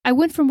I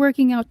went from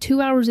working out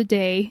 2 hours a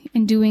day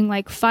and doing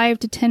like 5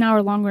 to 10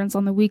 hour long runs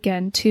on the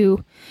weekend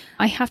to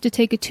I have to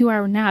take a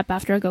 2-hour nap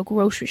after I go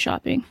grocery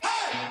shopping.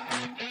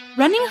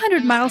 Running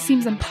 100 miles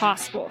seems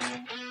impossible,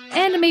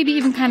 and maybe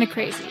even kind of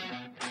crazy.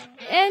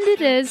 And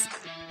it is,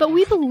 but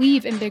we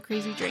believe in big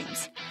crazy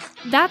dreams.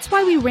 That's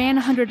why we ran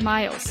 100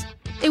 miles.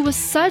 It was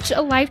such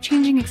a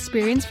life-changing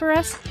experience for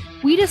us,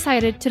 we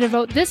decided to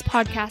devote this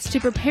podcast to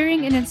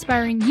preparing and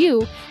inspiring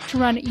you to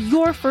run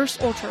your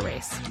first ultra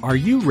race. Are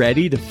you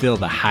ready to feel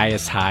the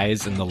highest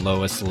highs and the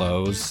lowest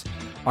lows?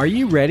 Are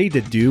you ready to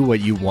do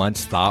what you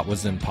once thought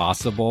was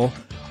impossible?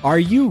 Are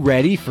you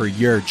ready for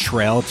your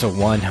trail to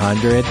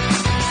 100?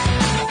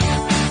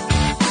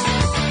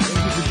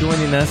 Thank you for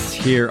joining us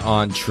here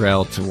on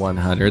Trail to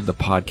 100, the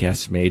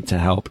podcast made to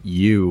help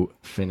you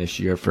finish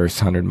your first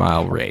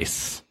 100-mile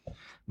race.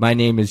 My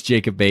name is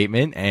Jacob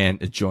Bateman,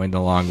 and joined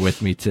along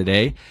with me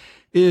today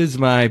is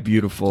my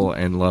beautiful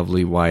and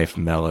lovely wife,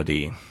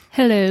 Melody.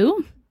 Hello.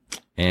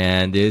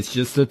 And it's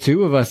just the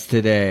two of us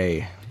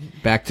today.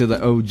 Back to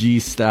the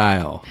OG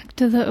style. Back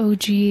to the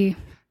OG.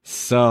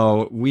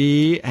 So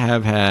we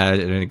have had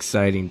an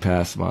exciting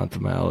past month,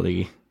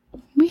 Melody.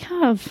 We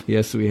have.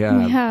 Yes, we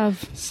have. We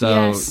have.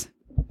 So, yes.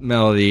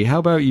 Melody, how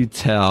about you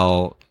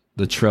tell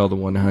the Trail to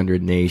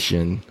 100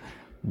 Nation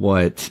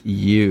what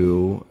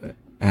you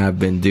have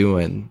been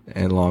doing,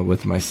 and along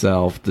with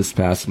myself, this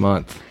past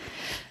month?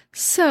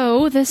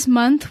 So this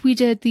month we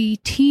did the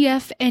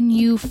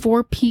TFNU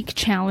 4-Peak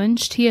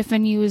Challenge.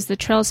 TFNU is the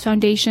Trails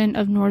Foundation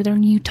of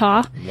Northern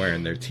Utah. I'm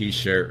wearing their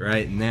t-shirt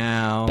right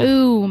now.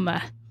 Boom.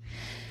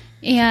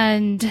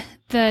 And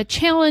the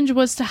challenge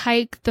was to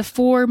hike the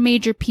 4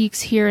 major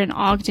peaks here in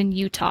Ogden,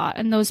 Utah.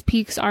 And those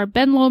peaks are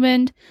Ben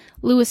Lomond,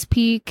 Lewis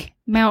Peak,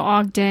 Mount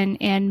Ogden,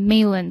 and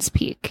Malin's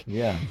Peak.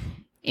 Yeah.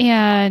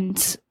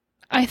 And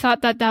I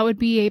thought that that would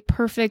be a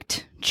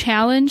perfect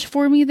challenge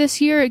for me this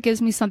year. It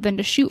gives me something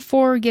to shoot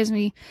for. It gives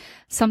me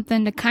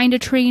something to kind of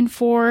train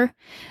for,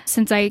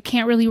 since I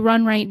can't really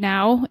run right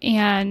now.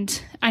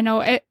 And I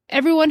know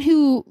everyone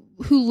who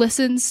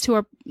listens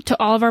to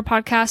all of our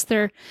podcasts,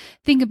 they're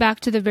thinking back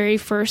to the very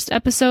first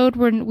episode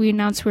when we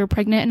announced we were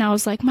pregnant, and I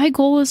was like, my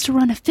goal is to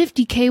run a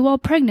 50K while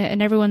pregnant,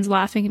 and everyone's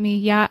laughing at me.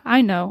 Yeah,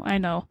 I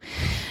know.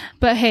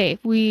 But hey,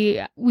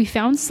 we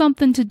found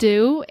something to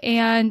do,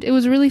 and it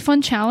was a really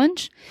fun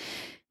challenge.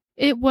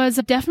 It was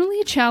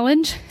definitely a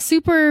challenge.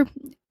 Super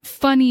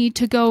funny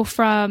to go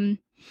from,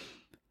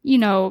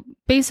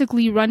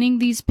 basically running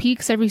these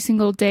peaks every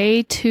single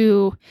day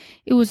to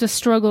it was a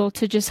struggle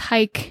to just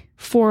hike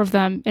 4 of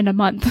them in a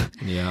month.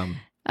 Yeah.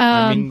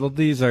 They're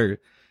big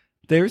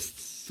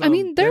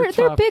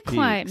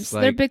climbs.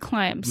 They're big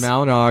climbs.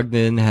 Mount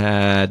Ogden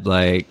had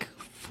like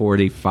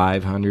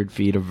 4,500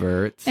 feet of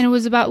verts. And it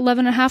was about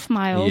 11 and a half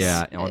miles.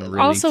 Yeah, on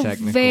really also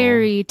technical.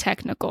 Very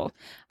technical.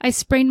 I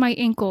sprained my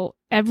ankle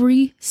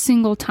every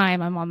single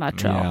time I'm on that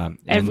trail. Yeah,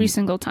 every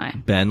single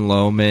time. Ben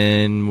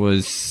Lomond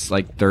was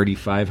like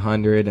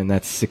 3,500, and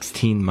that's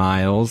 16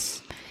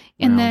 miles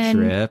and round then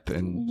trip.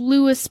 And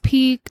Lewis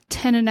Peak,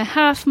 10 and a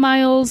half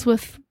miles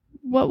with,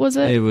 what was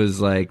it? It was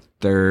like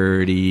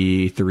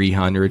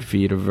 3,300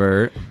 feet of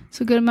vert.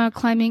 So a good amount of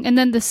climbing. And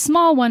then the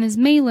small one is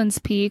Malin's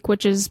Peak,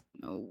 which is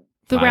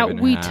the route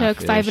we took,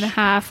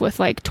 5.5 with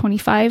like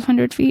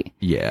 2,500 feet.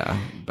 Yeah,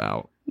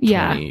 about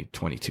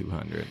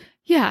 2,200.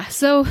 Yeah,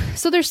 so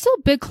they're still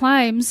big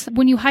climbs.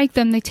 When you hike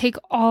them, they take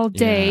all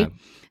day.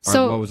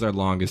 Yeah. What was our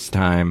longest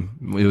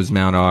time? It was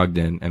Mount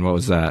Ogden, and what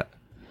was that?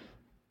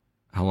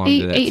 How long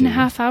did that take?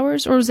 8.5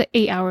 hours, or was it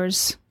 8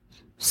 hours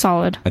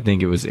solid? I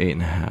think it was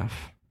 8.5.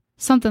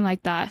 Something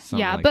like that.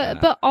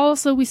 But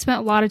also we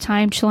spent a lot of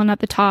time chilling at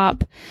the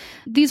top.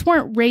 These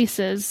weren't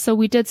races, so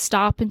we did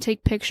stop and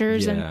take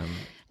pictures,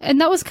 and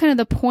that was kind of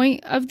the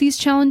point of these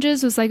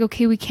challenges, was like,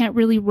 okay, we can't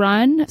really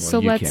run. Well, so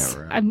let's,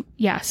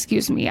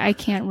 excuse me, I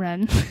can't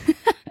run.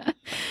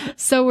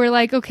 So we're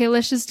like, okay,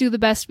 let's just do the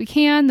best we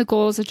can. The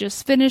goal is to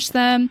just finish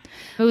them.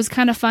 It was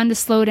kind of fun to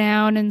slow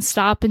down and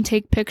stop and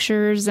take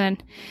pictures.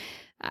 And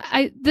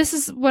this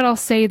is what I'll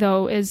say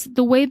though, is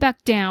the way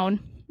back down,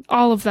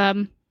 all of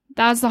them,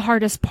 that's the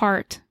hardest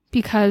part,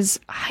 because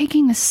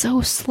hiking is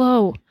so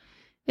slow.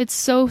 It's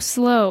so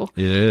slow.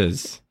 It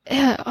is.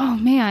 Oh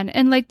man.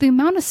 And like the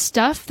amount of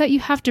stuff that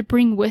you have to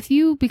bring with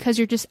you because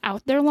you're just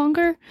out there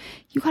longer,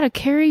 you got to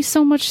carry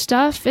so much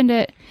stuff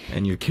and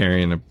you're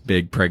carrying a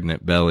big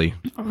pregnant belly.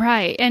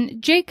 Right.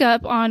 And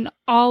Jacob, on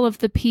all of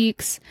the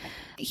peaks,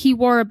 he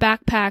wore a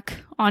backpack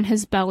on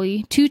his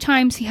belly. 2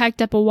 times he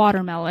hiked up a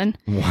watermelon.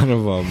 One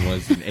of them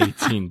was an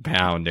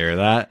 18-pounder.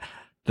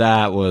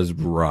 That was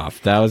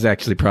rough. That was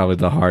actually probably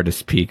the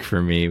hardest peak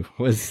for me,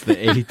 was the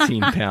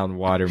 18-pound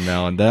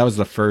watermelon. That was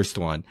the first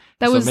one.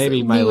 That was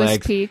maybe my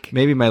legs. Peak.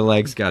 Maybe my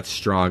legs got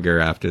stronger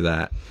after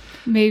that.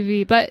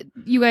 Maybe. But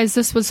you guys,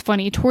 this was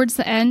funny. Towards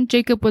the end,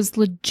 Jacob was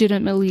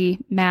legitimately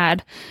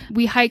mad.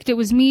 We hiked. It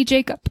was me,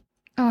 Jacob.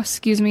 Oh,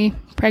 excuse me.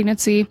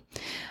 Pregnancy.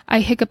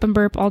 I hiccup and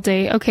burp all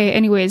day. Okay,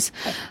 anyways.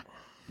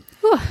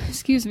 Oh,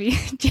 excuse me.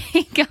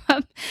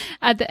 Jacob,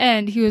 at the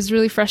end, he was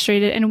really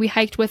frustrated, and we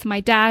hiked with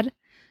my dad,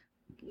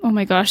 Oh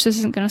my gosh, this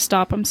isn't going to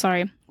stop. I'm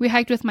sorry. We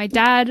hiked with my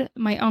dad,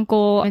 my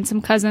uncle, and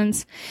some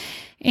cousins.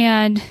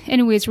 And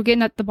anyways, we're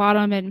getting at the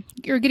bottom and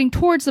you're getting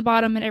towards the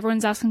bottom and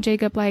everyone's asking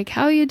Jacob, like,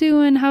 how you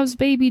doing? How's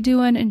baby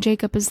doing? And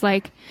Jacob is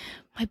like,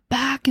 my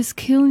back is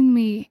killing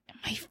me.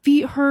 My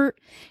feet hurt.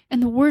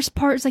 And the worst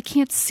part is I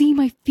can't see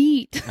my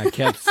feet. I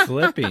kept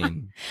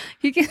slipping.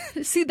 You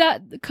can see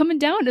that coming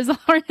down is the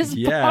hardest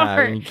Yeah,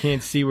 part. you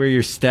can't see where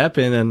you're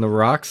stepping and the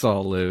rock's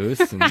all loose.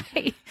 And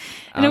Right.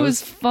 And it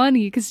was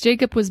funny because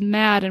Jacob was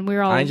mad and we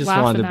were all I just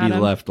laughing wanted to at be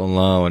him. left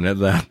alone at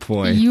that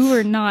point. You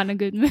were not in a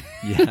good mood.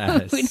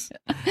 Yes.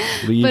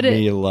 Leave But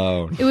me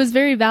alone. It was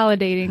very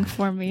validating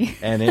for me.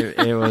 And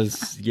it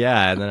was,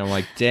 yeah. And then I'm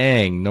like,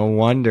 dang, no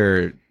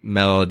wonder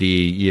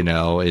Melody,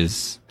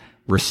 is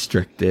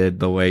restricted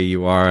the way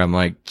you are. I'm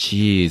like,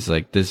 geez,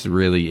 like this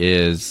really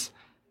is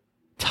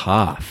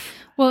tough.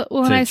 Well,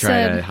 and I to try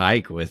said to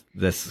hike with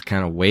this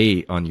kind of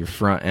weight on your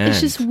front end.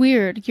 it's just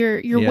weird.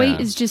 Your weight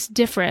is just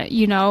different,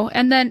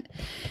 And then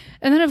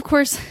of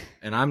course.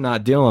 And I'm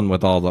not dealing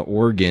with all the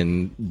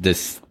organ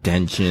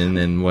distension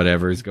and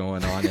whatever's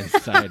going on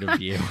inside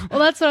of you. Well,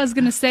 that's what I was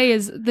going to say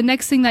is the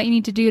next thing that you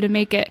need to do to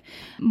make it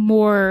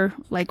more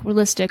like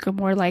realistic or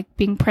more like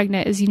being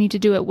pregnant is you need to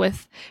do it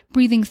with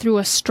breathing through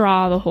a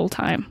straw the whole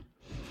time.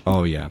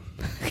 Oh, yeah.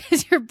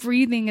 Because you're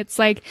breathing, it's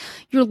like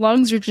your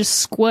lungs are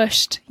just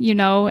squished,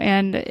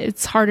 and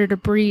it's harder to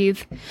breathe.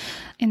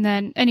 And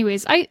then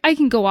anyways, I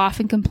can go off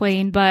and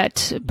complain,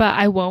 but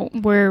I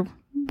won't. We're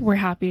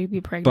happy to be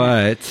pregnant.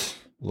 But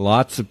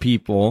lots of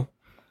people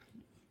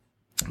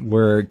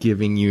were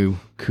giving you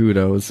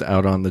kudos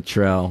out on the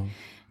trail.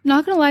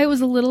 Not gonna lie, it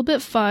was a little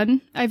bit fun.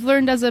 I've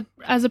learned as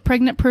a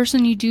pregnant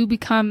person, you do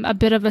become a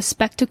bit of a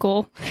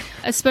spectacle,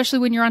 especially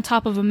when you're on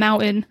top of a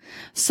mountain.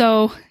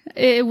 So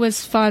it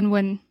was fun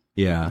when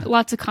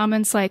lots of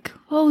comments like,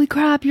 holy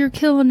crap, you're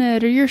killing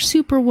it, or you're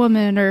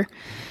superwoman, or...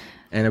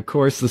 And of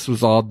course, this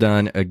was all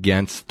done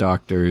against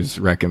doctors'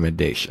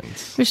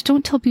 recommendations. Just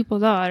don't tell people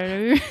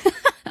that.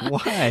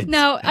 What?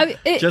 No,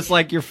 just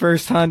like your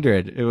first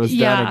 100, it was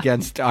done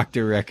against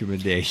doctor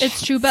recommendations.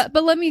 It's true, but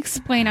let me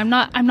explain. I'm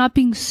not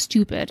being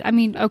stupid. I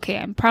mean, okay,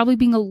 I'm probably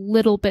being a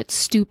little bit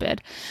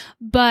stupid,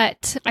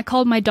 but I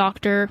called my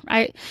doctor.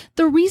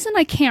 The reason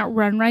I can't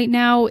run right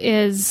now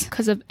is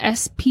because of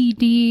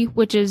SPD,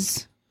 which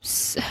is,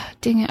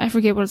 dang it, I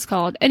forget what it's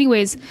called.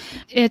 Anyways,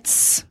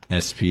 it's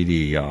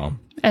SPD, y'all.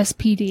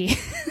 SPD.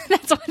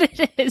 That's what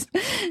it is.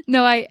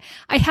 No, I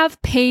have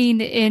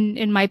pain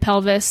in my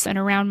pelvis and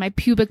around my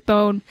pubic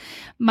bone.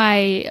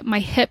 My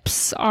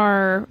hips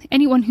are,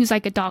 anyone who's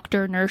like a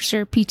doctor, nurse,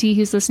 or PT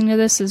who's listening to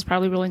this is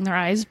probably rolling their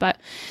eyes, but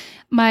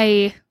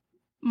my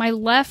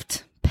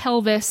left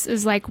pelvis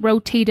is like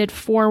rotated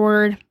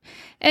forward.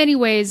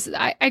 Anyways,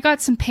 I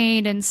got some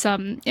pain and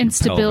some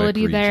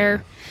instability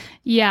there.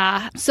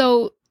 Yeah.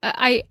 So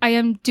I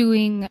am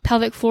doing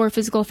pelvic floor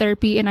physical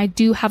therapy, and I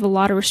do have a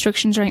lot of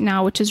restrictions right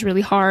now, which is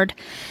really hard.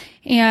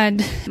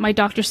 And my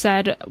doctor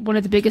said one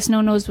of the biggest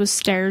no-nos was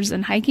stairs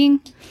and hiking.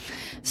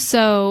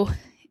 So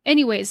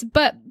anyways,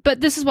 but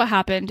this is what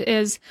happened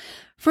is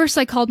first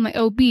I called my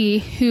OB,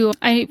 who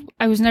I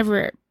was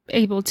never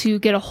able to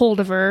get a hold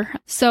of her.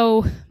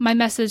 So my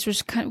message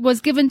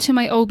was given to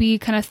my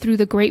OB kind of through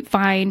the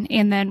grapevine,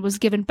 and then was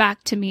given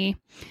back to me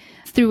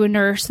through a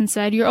nurse and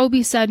said, your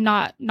OB said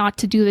not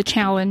to do the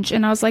challenge.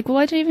 And I was like, well,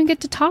 I didn't even get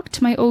to talk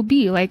to my OB.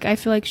 Like, I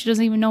feel like she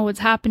doesn't even know what's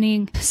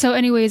happening. So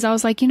anyways, I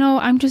was like,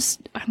 I'm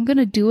going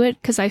to do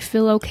it because I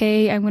feel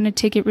okay. I'm going to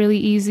take it really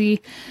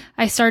easy.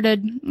 I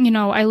started,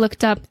 I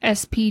looked up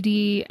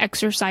SPD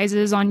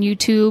exercises on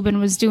YouTube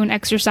and was doing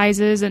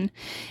exercises and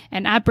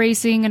ab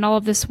bracing and all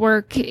of this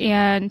work.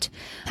 And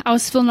I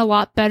was feeling a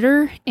lot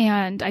better.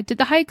 And I did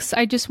the hikes.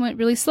 I just went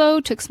really slow,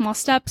 took small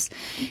steps.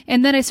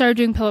 And then I started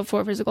doing pelvic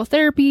floor physical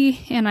therapy.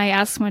 And I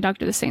asked my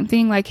doctor the same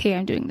thing, like, hey,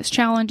 I'm doing this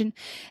challenge.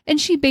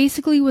 And she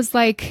basically was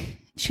like,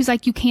 she's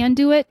like, you can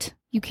do it.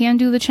 You can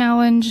do the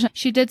challenge.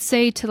 She did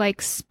say to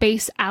like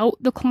space out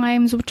the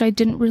climbs, which I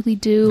didn't really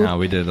do. No,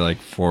 we did like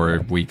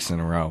 4 weeks in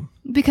a row.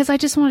 Because I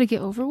just wanted to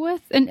get over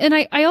with. And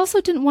I also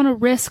didn't want to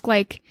risk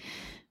like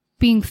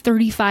being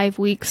 35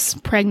 weeks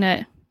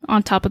pregnant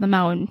on top of the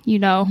mountain,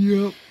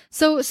 Yep.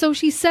 So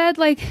she said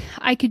like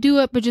I could do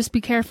it, but just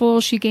be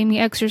careful. She gave me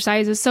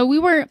exercises. So we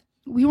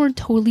weren't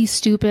totally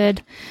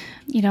stupid.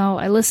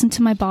 I listened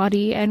to my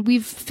body, and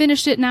we've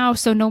finished it now.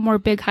 So no more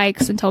big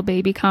hikes until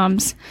baby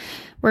comes.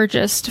 We're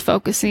just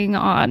focusing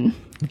on...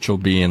 Which will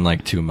be in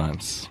like 2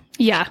 months.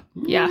 Yeah.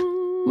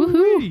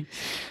 Woohoo!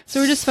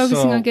 So we're just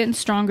focusing on getting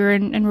stronger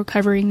and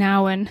recovering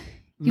now. And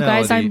you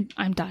guys, I'm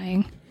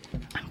dying.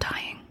 I'm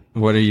dying.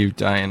 What are you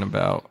dying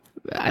about?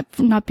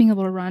 Not being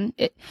able to run.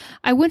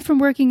 I went from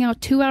working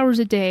out 2 hours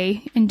a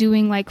day and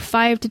doing like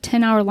 5 to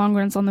 10 hour long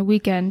runs on the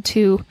weekend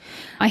to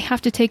I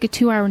have to take a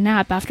 2-hour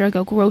nap after I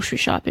go grocery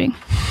shopping.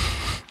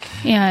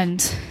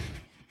 And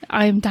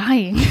I'm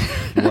dying.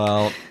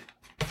 Well...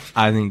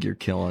 I think you're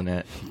killing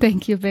it.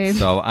 Thank you, babe.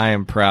 So I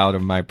am proud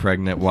of my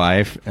pregnant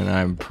wife, and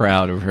I'm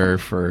proud of her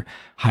for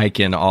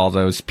hiking all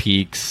those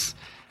peaks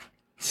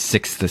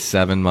 6 to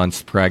 7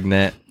 months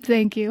pregnant.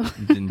 Thank you.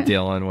 Been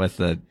dealing with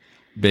a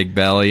big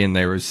belly, and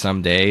there were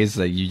some days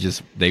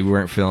that they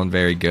weren't feeling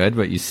very good,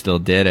 but you still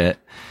did it.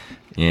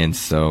 And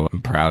so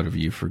I'm proud of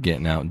you for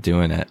getting out and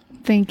doing it.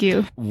 Thank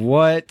you.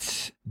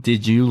 What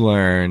did you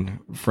learn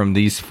from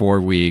these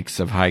 4 weeks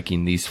of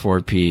hiking these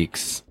 4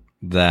 peaks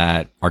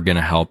that are going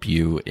to help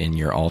you in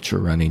your ultra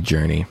running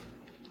journey?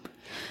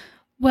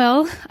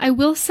 Well, I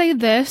will say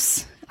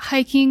this.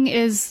 Hiking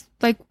is,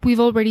 like we've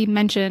already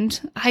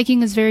mentioned,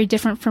 hiking is very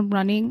different from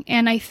running.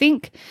 And I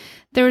think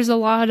there's a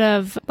lot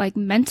of like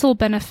mental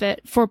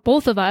benefit for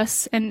both of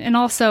us. And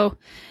also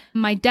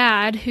my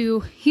dad,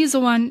 who he's the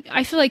one,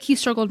 I feel like he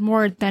struggled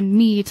more than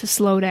me to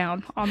slow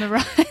down on the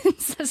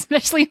runs,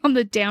 especially on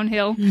the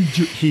downhill.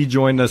 He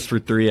joined us for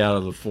 3 out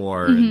of the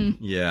 4. And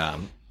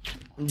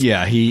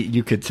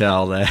you could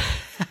tell that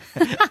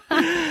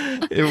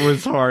it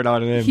was hard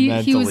on him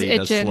mentally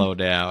to slow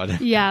down.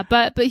 Yeah,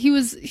 but he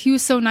was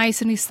so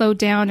nice, and he slowed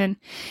down, and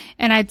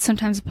I'd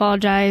sometimes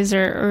apologize,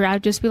 or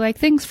I'd just be like,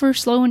 thanks for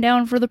slowing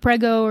down for the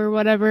prego or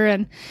whatever,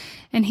 and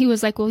he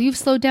was like, well, you've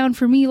slowed down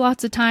for me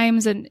lots of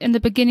times. And in the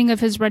beginning of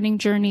his running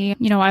journey,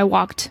 I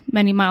walked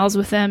many miles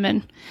with him,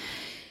 and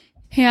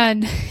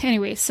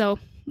anyway, so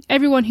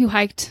everyone who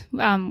hiked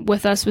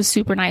with us was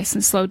super nice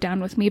and slowed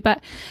down with me.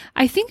 But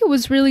I think it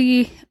was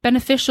really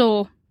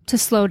beneficial to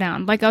slow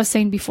down, like I was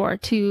saying before,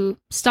 to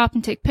stop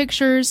and take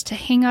pictures, to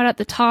hang out at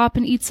the top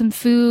and eat some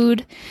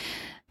food.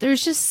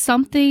 There's just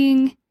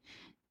something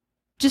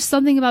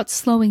about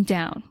slowing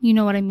down. You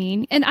know what I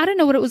mean? And I don't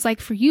know what it was like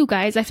for you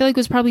guys. I feel like it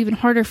was probably even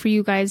harder for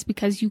you guys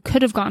because you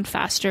could have gone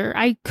faster.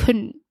 I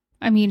couldn't.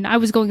 I mean, I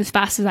was going as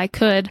fast as I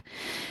could.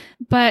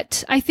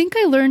 But I think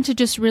I learned to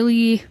just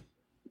really,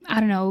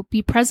 I don't know,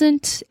 be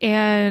present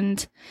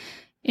and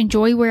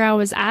enjoy where I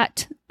was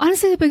at.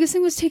 Honestly, the biggest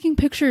thing was taking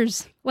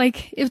pictures.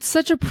 Like, it's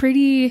such a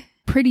pretty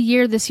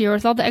year this year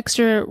with all the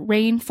extra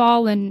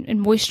rainfall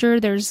and moisture.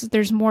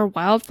 There's more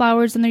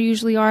wildflowers than there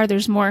usually are.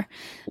 There's more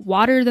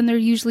water than there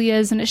usually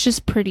is. And it's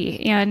just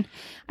pretty. And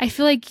I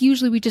feel like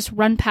usually we just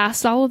run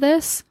past all of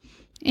this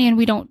and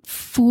we don't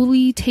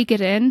fully take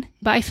it in.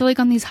 But I feel like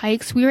on these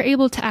hikes, we were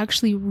able to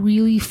actually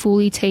really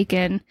fully take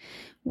in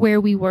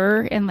where we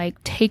were and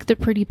like take the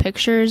pretty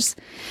pictures.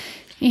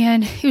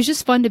 And it was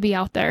just fun to be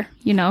out there,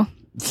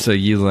 So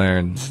you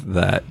learned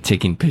that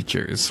taking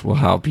pictures will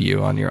help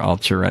you on your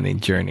ultra running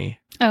journey.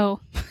 Oh.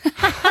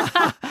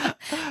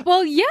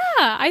 Well, yeah,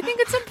 I think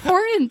it's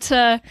important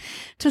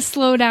to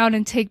slow down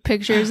and take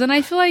pictures, and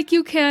I feel like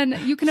you can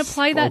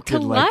apply that to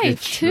like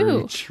life a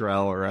true too.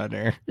 Trail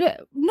runner.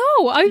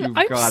 No, I'm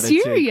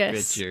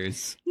serious. Take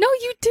pictures. No,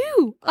 you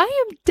do.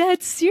 I am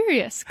dead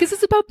serious because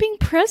it's about being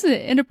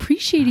present and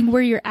appreciating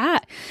where you're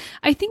at.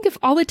 I think if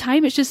all the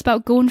time it's just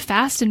about going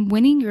fast and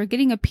winning or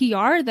getting a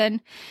PR,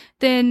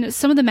 then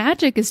some of the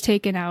magic is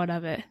taken out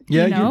of it.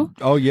 Yeah.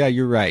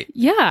 You're right.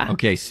 Yeah.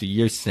 Okay, so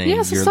you're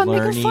saying so you're stop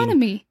learning making fun of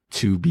me.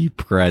 To be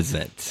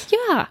present.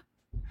 Yeah.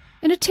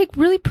 And to take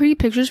really pretty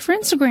pictures for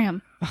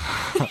Instagram.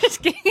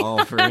 Just kidding.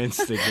 Oh, for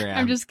Instagram.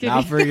 I'm just kidding.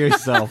 Not for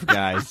yourself,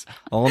 guys.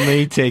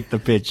 Only take the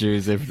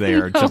pictures if they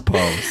are to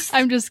post.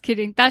 I'm just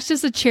kidding. That's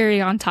just a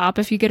cherry on top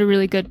if you get a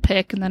really good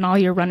pic and then all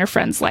your runner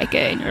friends like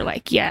it and you're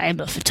like, yeah, I'm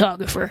a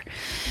photographer.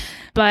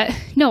 But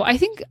no, I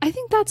think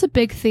that's a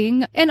big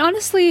thing. And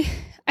honestly,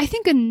 I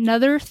think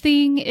another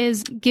thing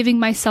is giving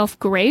myself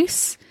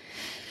grace.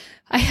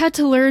 I had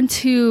to learn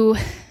to,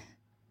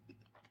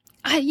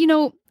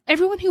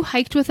 everyone who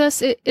hiked with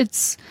us,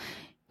 it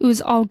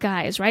was all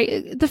guys,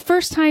 right? The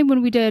first time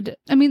when we did,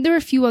 there were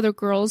a few other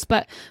girls,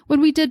 but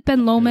when we did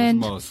Ben Lomond,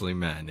 it was mostly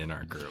men in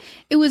our group.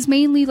 It was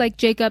mainly like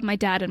Jacob, my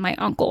dad, and my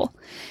uncle.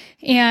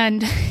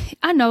 And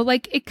I don't know,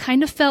 like it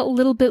kind of felt a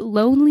little bit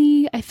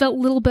lonely. I felt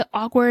a little bit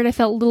awkward. I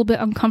felt a little bit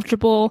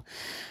uncomfortable.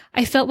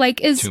 I felt like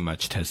too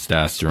much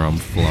testosterone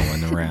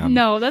flowing around.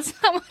 No, that's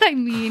not what I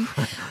mean.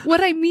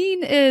 What I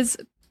mean is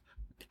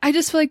I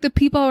just feel like the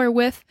people I were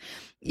with,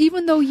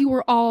 even though you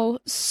were all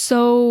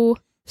so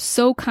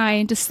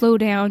kind to slow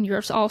down,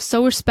 you're all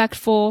so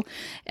respectful.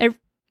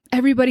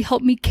 Everybody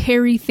helped me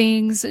carry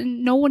things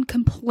and no one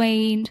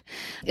complained.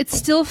 It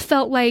still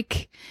felt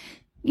like,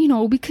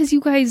 because you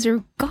guys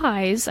are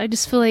guys, I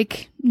just feel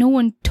like no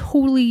one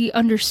totally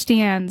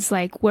understands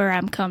like where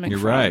I'm coming from.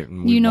 You're right.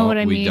 You know what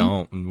I mean? We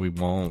don't and we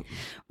won't.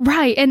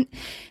 Right. And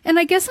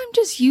I guess I'm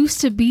just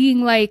used to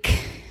being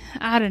like,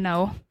 I don't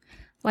know,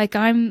 like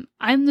I'm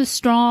the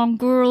strong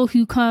girl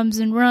who comes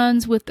and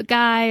runs with the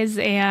guys,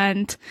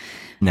 and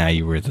now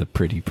you were the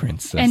pretty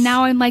princess. And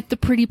now I'm like the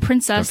pretty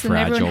princess, and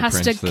everyone has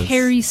to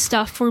carry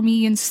stuff for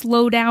me and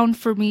slow down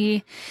for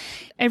me.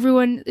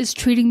 Everyone is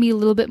treating me a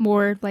little bit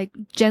more like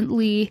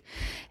gently.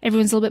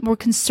 Everyone's a little bit more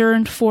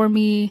concerned for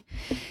me.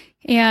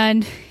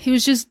 And it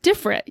was just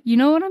different. You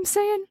know what I'm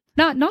saying?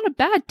 Not a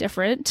bad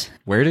different.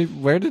 Where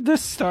did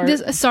this start?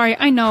 Sorry,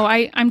 I know.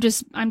 I'm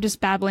just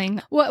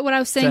babbling. What I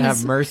was saying to is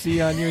have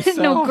mercy on yourself.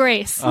 No,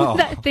 grace. Oh.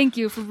 Thank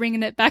you for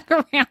bringing it back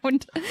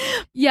around.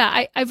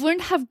 Yeah, I've learned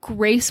to have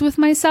grace with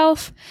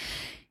myself,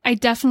 I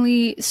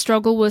definitely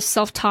struggle with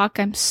self-talk.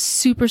 I'm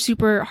super,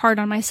 super hard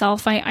on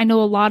myself. I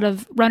know a lot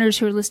of runners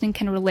who are listening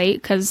can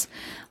relate because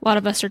a lot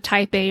of us are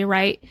type A,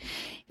 right?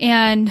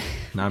 And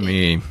not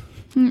me.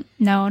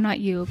 No, not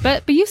you.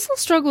 But you still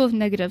struggle with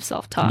negative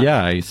self-talk.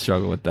 Yeah, I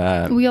struggle with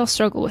that. We all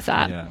struggle with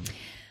that. Yeah.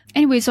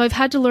 Anyway, so I've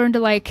had to learn to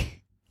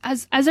like,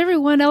 as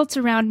everyone else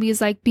around me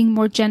is like being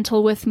more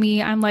gentle with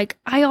me, I'm like,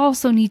 I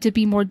also need to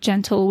be more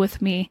gentle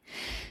with me.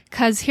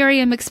 Because here I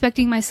am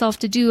expecting myself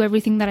to do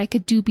everything that I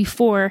could do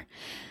before.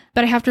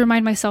 But I have to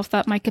remind myself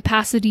that my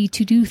capacity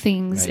to do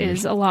things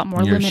is a lot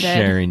more limited. You're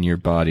sharing your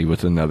body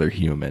with another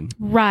human.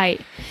 Right.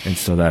 And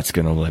so that's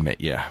going to limit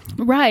you.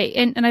 Right.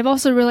 And I've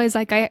also realized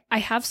like I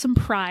have some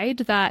pride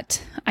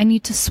that I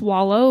need to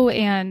swallow,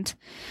 and,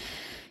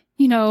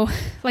 you know,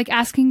 like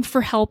asking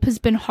for help has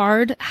been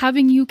hard.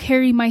 Having you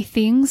carry my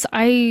things,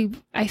 I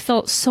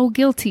felt so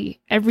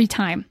guilty every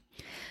time.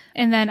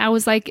 And then I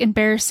was like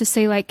embarrassed to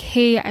say like,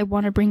 hey, I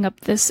want to bring up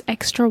this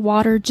extra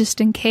water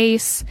just in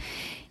case.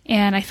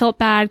 And I felt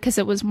bad because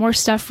it was more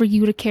stuff for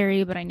you to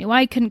carry, but I knew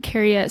I couldn't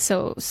carry it.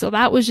 So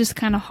that was just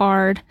kind of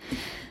hard,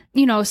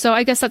 you know. So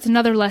I guess that's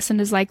another lesson,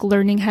 is like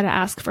learning how to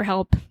ask for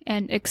help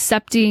and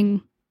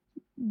accepting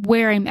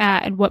where I'm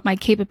at and what my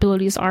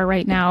capabilities are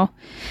right now.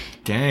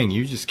 Dang,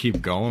 you just keep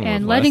going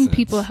and with letting lessons.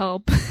 people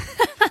help.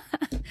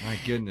 My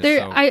goodness.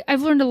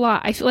 I've learned a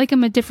lot. I feel like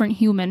I'm a different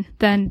human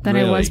than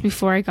I was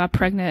before I got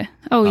pregnant.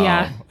 Oh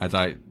yeah. I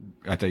thought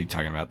you were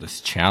talking about this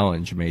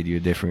challenge made you a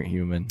different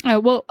human.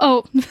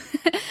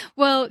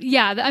 Well,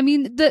 yeah. I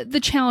mean, the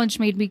challenge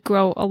made me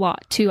grow a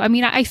lot too. I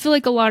mean, I feel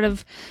like a lot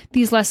of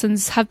these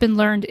lessons have been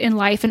learned in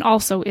life and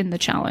also in the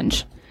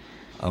challenge.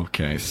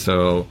 Okay,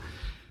 so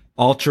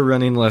ultra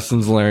running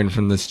lessons learned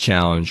from this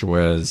challenge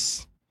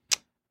was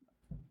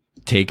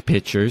take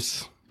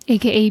pictures.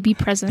 AKA be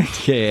present.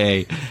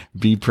 AKA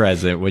be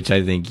present, which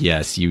I think,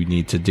 yes, you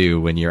need to do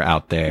when you're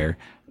out there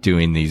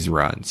doing these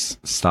runs.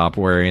 Stop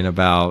worrying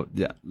about,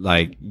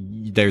 like,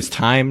 there's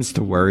times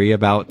to worry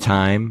about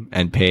time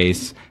and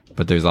pace,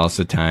 but there's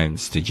also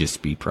times to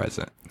just be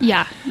present.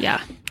 Yeah.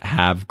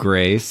 Have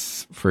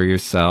grace for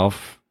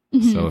yourself.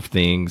 Mm-hmm. So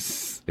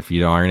if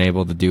you aren't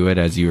able to do it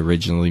as you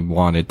originally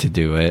wanted to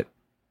do it,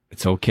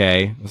 it's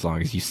okay, as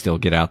long as you still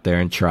get out there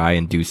and try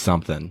and do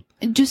something.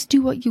 Just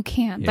do what you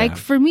can. Yeah. Like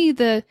for me,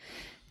 the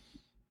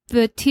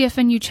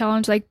TFNU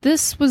challenge, like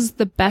this was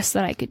the best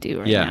that I could do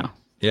right now.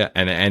 Yeah,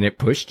 and it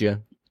pushed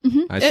you.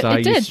 Mm-hmm. I saw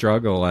you did.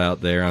 struggle out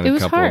there on a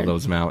couple of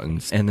those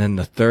mountains. And then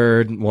the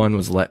third one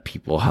was let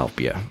people help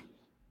you.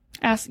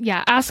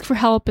 Ask for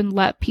help and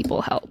let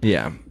people help.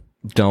 Yeah.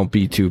 Don't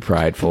be too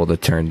prideful to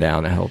turn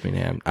down a helping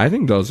hand. I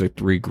think those are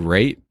 3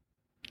 great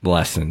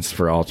lessons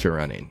for ultra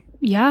running.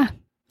 Yeah.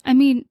 I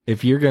mean,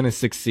 if you're going to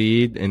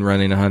succeed in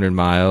running 100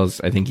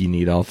 miles, I think you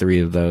need all 3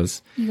 of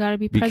those. You got to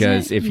be present.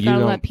 Because if you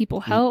don't let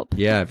people help.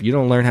 Yeah. If you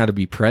don't learn how to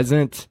be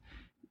present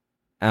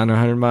on a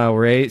 100-mile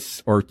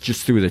race or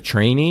just through the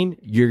training,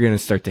 you're going to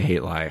start to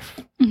hate life.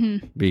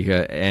 Mm-hmm.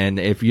 And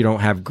if you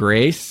don't have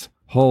grace,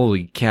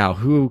 holy cow,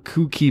 who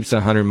keeps a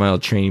 100-mile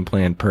training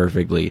plan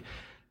perfectly?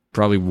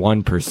 Probably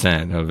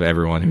 1% of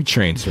everyone who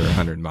trains for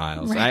 100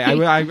 miles.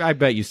 Right. I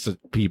bet you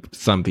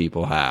some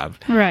people have.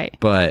 Right.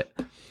 But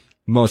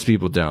most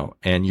people don't.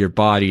 And your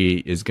body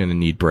is going to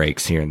need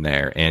breaks here and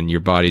there. And your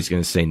body's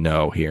going to say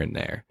no here and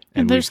there.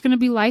 And there's going to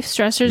be life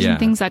stressors and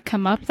things that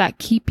come up that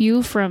keep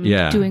you from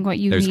doing what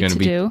you need to do. There's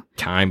going to be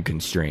time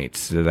constraints.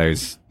 So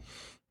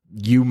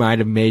you might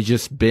have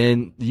just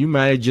been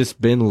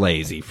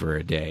lazy for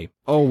a day.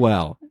 Oh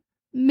well.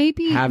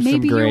 Maybe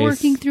you're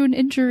working through an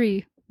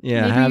injury.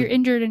 Yeah. Maybe you're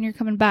injured and you're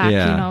coming back, you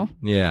know.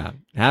 Yeah.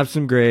 Have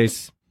some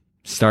grace.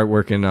 Start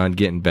working on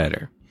getting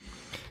better.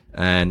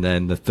 And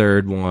then the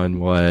third one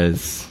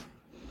was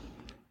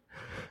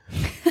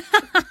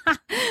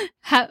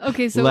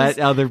okay, so let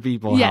other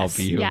people help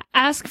you. Yeah,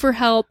 ask for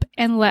help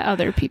and let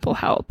other people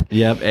help.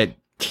 Yep. And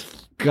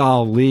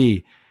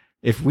golly,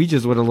 if we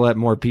just would have let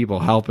more people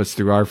help us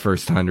through our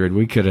first 100,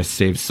 we could have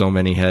saved so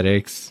many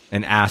headaches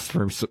and asked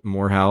for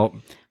more help.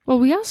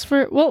 Well,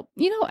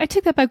 I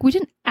take that back. We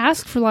didn't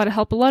ask for a lot of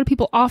help. A lot of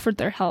people offered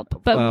their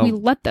help, but we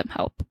let them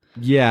help.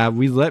 Yeah,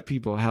 we let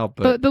people help,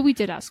 but we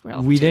did ask for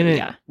help. We too, didn't.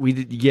 Yeah. We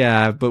did.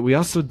 Yeah, but we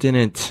also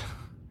didn't.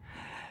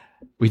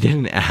 We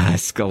didn't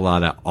ask a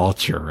lot of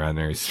ultra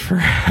runners for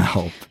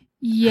help.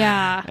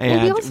 Yeah,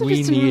 and we also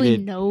just didn't really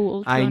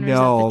know ultra runners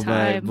at the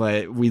time.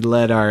 but we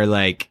let our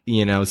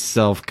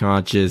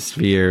self-conscious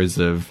fears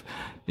of,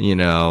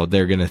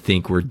 they're gonna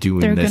think we're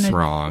doing this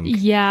wrong.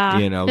 Yeah,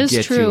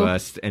 get to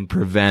us and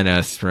prevent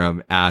us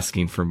from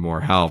asking for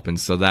more help, and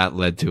so that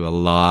led to a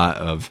lot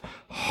of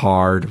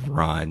hard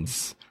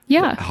runs.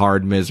 Yeah,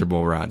 hard,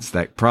 miserable runs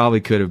that probably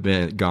could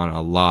have gone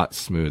a lot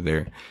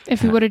smoother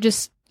if we would have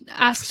just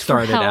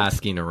started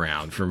asking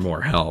around for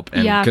more help.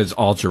 And because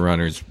ultra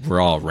runners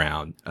were all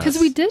around us. Because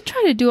we did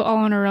try to do it all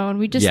on our own.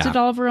 We just did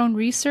all of our own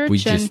research. We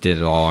just did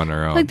it all on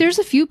our own. Like there's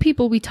a few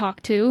people we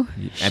talked to.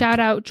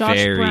 Shout out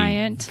Josh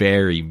Bryant.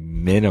 Very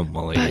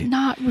minimally. But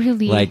not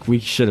really. Like we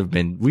should have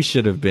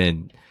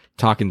been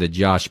talking to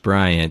Josh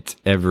Bryant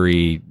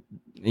every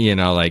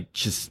like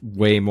just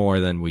way more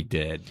than we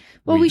did.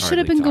 Well, we should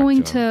have hardly been going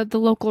talked to to the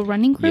local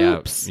running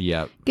groups,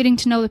 Yep. getting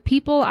to know the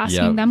people,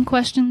 asking Yep. them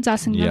questions,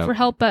 asking them Yep. for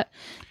help. But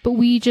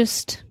we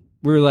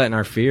We were letting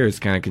our fears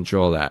kind of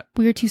control that.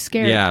 we were too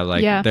scared. Yeah,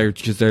 like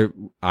they're.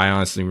 I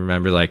honestly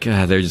remember like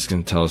they're just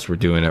gonna tell us we're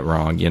doing it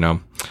wrong,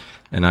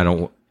 and I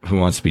don't. Who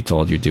wants to be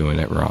told you're doing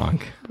it wrong?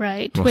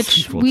 Right. Most Which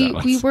people we tell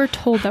us. were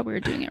told that we were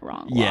doing it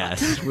wrong. A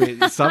lot.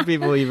 Yes, some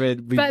people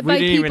even we But didn't by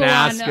even people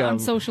ask them on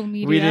social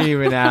media. We didn't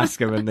even ask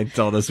them, and they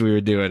told us we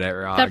were doing it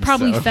wrong. That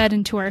probably so. fed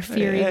into our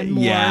fear even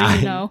more,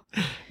 Yeah.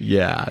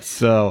 Yeah.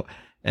 So,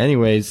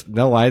 anyways,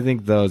 no, I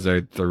think those are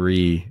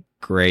 3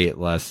 great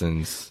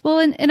lessons. Well,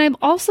 and I'm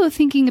also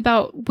thinking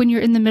about when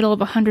you're in the middle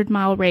of a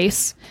 100-mile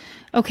race,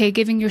 okay,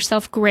 giving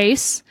yourself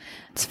grace.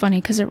 It's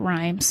funny because it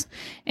rhymes.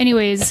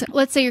 Anyways,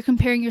 let's say you're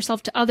comparing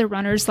yourself to other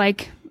runners,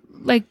 like,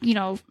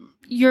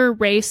 your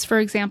race, for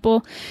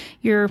example,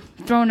 you're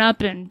thrown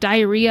up in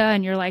diarrhea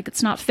and you're like,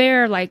 it's not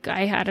fair. Like,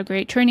 I had a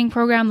great training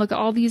program. Look at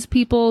all these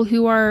people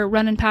who are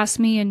running past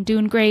me and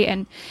doing great.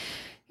 And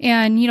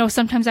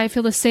sometimes I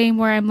feel the same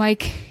where I'm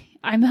like,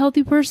 I'm a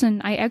healthy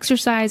person. I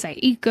exercise, I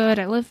eat good,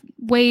 I lift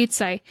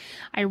weights, I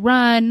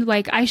run.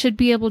 Like, I should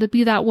be able to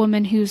be that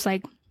woman who's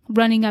like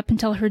running up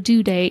until her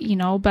due date,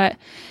 but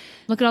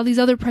look at all these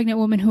other pregnant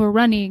women who are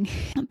running.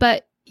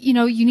 But, you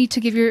need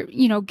to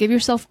give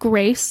yourself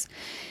grace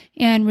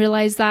and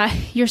realize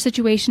that your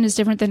situation is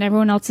different than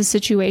everyone else's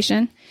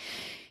situation.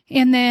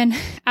 And then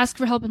ask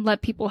for help and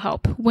let people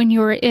help. When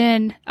you're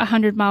in a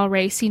 100-mile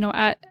race,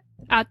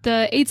 at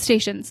the aid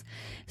stations,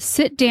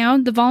 sit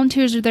down. The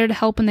volunteers are there to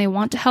help and they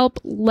want to help.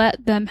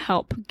 Let them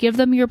help. Give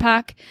them your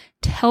pack.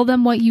 Tell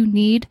them what you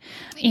need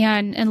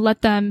and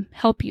let them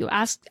help you.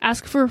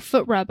 Ask for a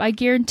foot rub. I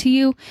guarantee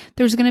you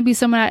there's going to be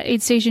someone at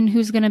aid station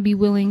who's going to be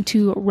willing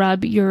to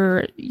rub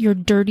your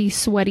dirty,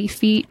 sweaty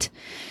feet.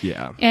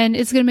 Yeah. And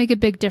it's going to make a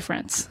big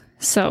difference.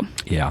 So,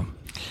 yeah.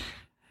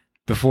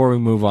 Before we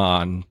move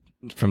on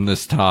from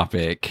this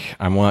topic,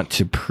 I want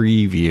to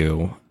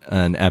preview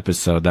an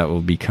episode that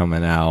will be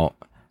coming out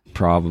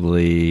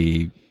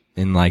probably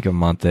in like a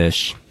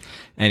month-ish.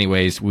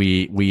 Anyways,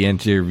 we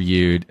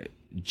interviewed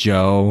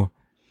Joe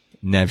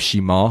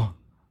Nevshimal.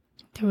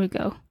 There we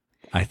go.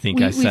 I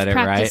think I said it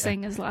right.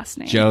 Practicing his last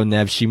name. Joe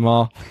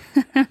Nevshimal.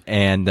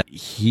 And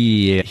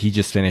he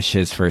just finished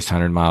his first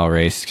 100-mile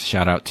race.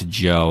 Shout out to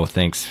Joe.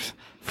 Thanks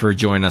for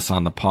joining us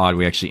on the pod.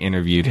 We actually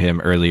interviewed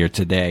him earlier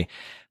today.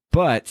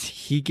 But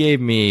he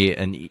gave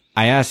me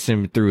I asked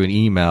him through an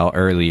email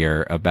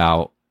earlier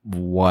about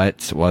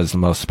what was the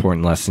most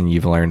important lesson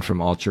you've learned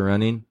from ultra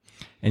running.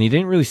 And he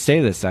didn't really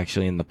say this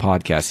actually in the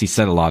podcast. He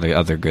said a lot of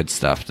other good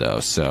stuff though.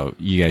 So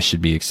you guys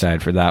should be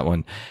excited for that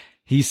one.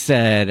 He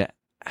said,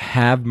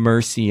 have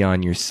mercy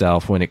on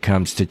yourself when it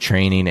comes to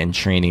training and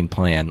training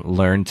plan.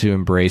 Learn to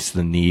embrace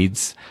the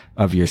needs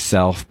of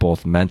yourself,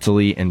 both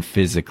mentally and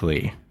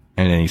physically.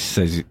 And then he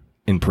says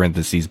in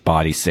parentheses,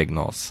 body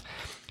signals.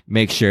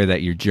 Make sure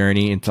that your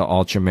journey into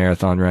ultra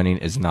marathon running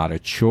is not a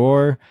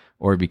chore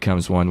or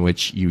becomes one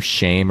which you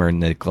shame or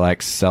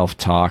neglect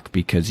self-talk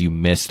because you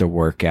missed a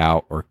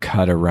workout or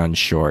cut a run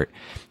short.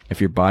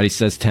 If your body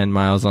says 10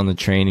 miles on the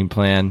training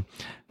plan,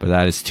 but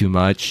that is too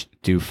much,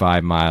 do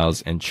 5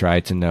 miles and try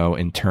to know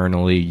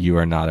internally you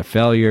are not a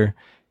failure.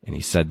 And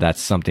he said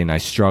that's something I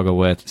struggle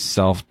with.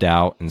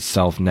 Self-doubt and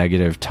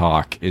self-negative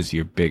talk is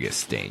your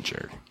biggest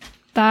danger.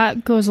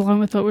 That goes along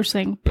with what we're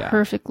saying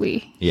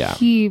perfectly. Yeah.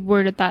 He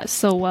worded that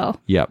so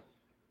well. Yep.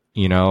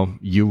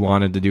 You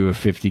wanted to do a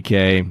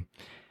 50K.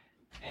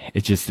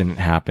 It just didn't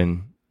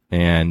happen.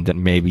 And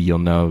maybe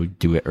you'll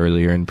do it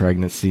earlier in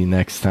pregnancy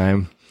next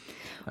time.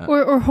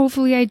 Or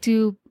hopefully I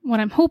do, what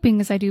I'm hoping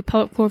is I do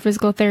pelvic floor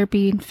physical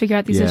therapy and figure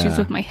out these issues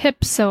with my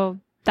hips so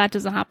that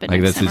doesn't happen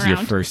like next this is time your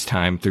around. first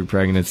time through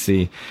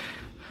pregnancy.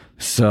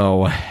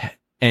 So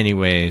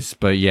anyways,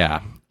 but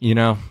yeah, you're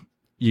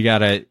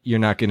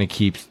not going to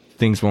keep,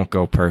 things won't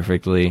go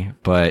perfectly,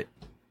 but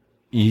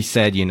he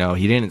said, he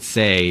didn't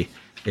say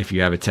if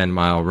you have a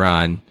 10-mile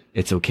run,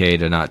 it's okay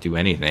to not do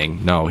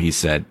anything. No, he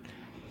said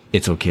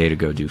it's okay to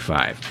go do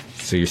 5.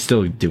 So you're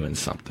still doing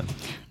something.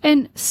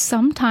 And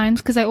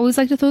sometimes, because I always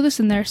like to throw this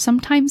in there,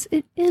 sometimes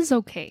it is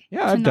okay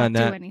Yeah, to I've not done do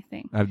that.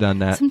 anything. I've done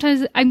that.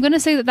 Sometimes I'm going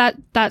to say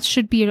that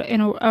should be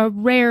in a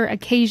rare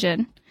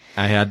occasion.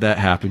 I had that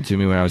happen to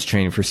me when I was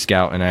training for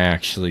Scout, and I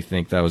actually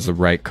think that was the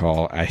right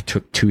call. I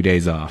took 2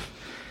 days off,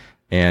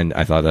 and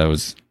I thought that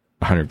was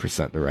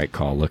 100% the right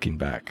call looking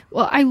back.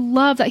 Well, I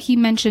love that he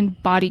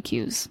mentioned body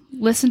cues.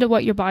 Listen to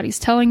what your body's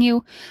telling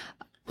you.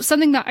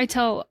 Something that I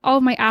tell all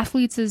of my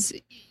athletes is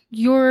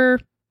your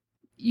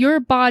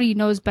body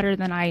knows better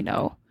than I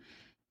know.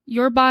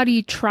 Your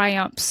body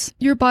triumphs.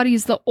 Your body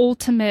is the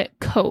ultimate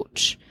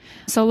coach.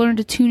 So learn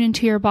to tune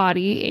into your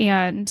body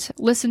and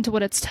listen to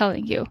what it's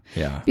telling you.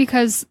 Yeah.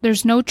 Because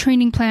there's no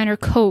training plan or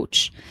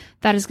coach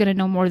that is going to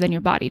know more than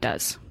your body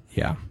does.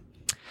 Yeah.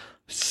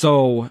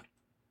 So,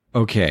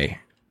 okay.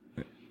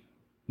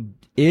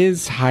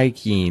 Is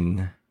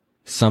hiking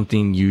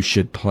something you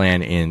should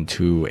plan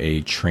into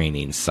a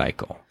training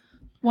cycle?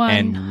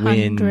 And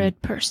when,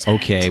 100%.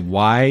 okay,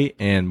 why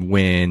and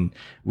when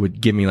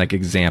would give me like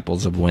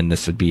examples of when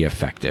this would be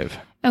effective?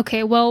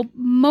 Okay, well,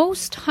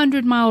 most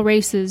 100-mile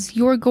races,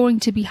 you're going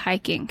to be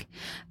hiking.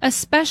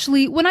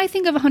 Especially when I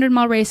think of a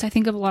 100-mile race, I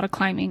think of a lot of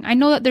climbing. I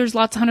know that there's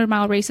lots of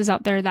 100-mile races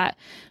out there that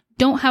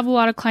don't have a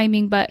lot of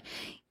climbing, but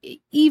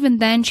even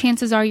then,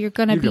 chances are you're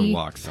going to be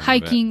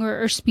hiking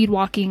or speed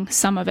walking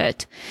some of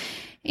it.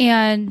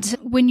 And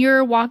when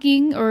you're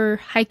walking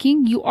or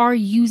hiking, you are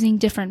using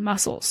different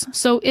muscles.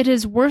 So it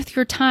is worth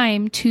your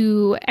time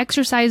to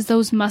exercise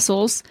those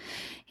muscles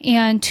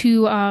and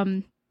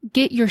to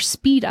get your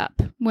speed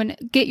up,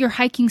 get your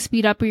hiking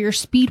speed up or your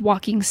speed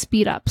walking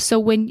speed up. So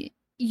when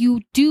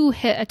you do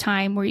hit a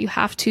time where you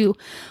have to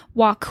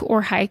walk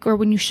or hike, or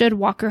when you should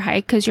walk or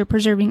hike because you're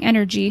preserving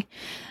energy,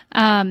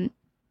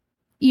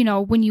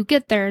 when you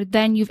get there,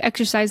 then you've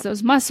exercised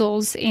those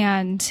muscles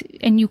and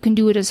you can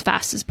do it as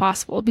fast as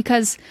possible,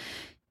 because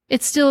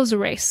it still is a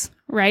race,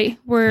 right?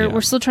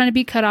 We're still trying to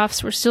beat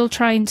cutoffs. We're still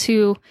trying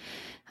to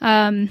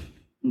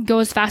go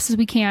as fast as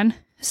we can.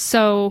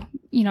 So,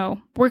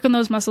 work on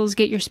those muscles,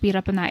 get your speed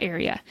up in that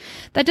area.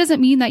 That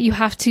doesn't mean that you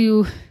have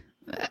to,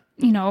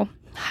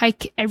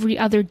 hike every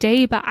other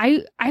day, but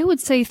I would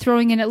say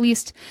throwing in at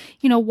least,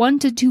 1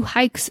 to 2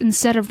 hikes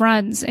instead of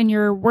runs in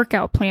your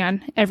workout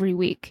plan every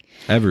week.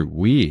 Every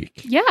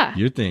week? Yeah.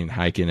 You're thinking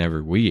hiking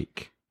every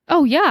week.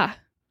 Oh, yeah.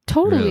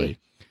 Totally. Really?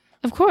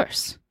 Of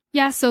course.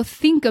 Yeah, so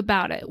think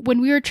about it.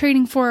 When we were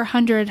training for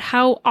 100,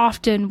 how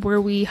often were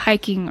we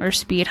hiking or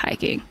speed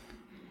hiking?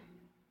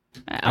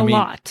 A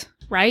lot,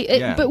 right?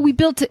 Yeah. But we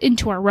built it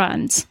into our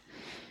runs.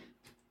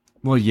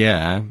 Well,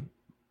 yeah.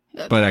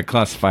 But I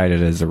classified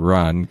it as a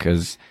run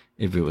because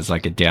if it was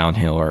like a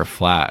downhill or a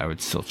flat, I would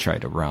still try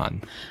to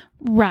run.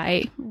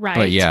 Right.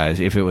 But yeah,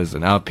 if it was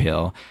an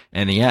uphill,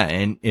 and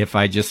if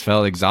I just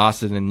felt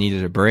exhausted and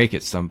needed a break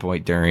at some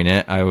point during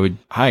it, I would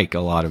hike a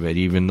lot of it,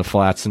 even the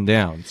flats and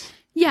downs.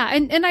 Yeah,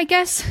 and I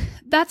guess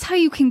that's how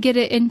you can get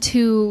it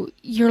into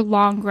your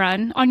long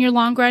run. On your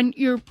long run,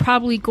 you're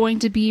probably going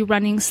to be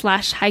running /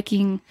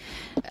 hiking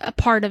a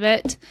part of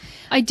it.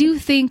 I do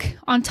think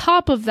on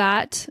top of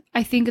that,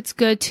 I think it's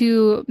good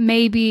to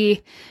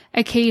maybe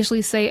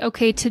occasionally say,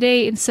 okay,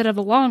 today instead of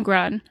a long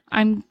run,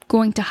 I'm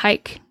going to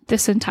hike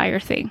this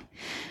entire thing.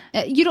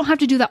 You don't have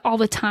to do that all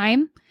the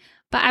time,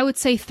 but I would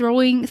say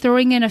throwing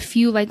in a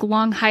few like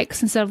long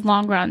hikes instead of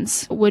long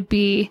runs would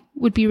be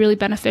really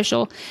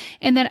beneficial.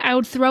 And then I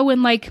would throw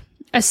in like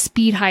a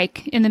speed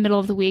hike in the middle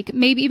of the week.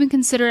 Maybe even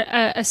consider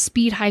a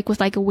speed hike with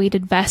like a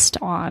weighted vest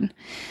on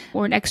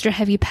or an extra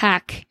heavy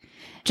pack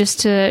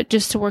just to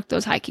work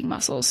those hiking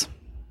muscles.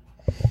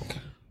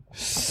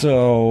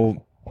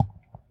 So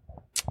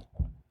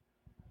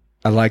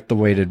I like the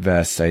weighted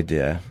vest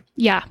idea.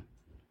 Yeah.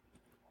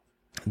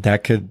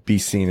 That could be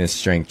seen as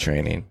strength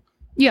training.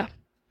 Yeah.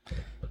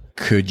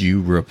 Could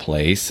you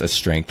replace a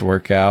strength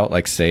workout?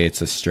 Like say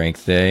it's a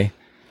strength day.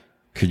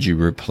 Could you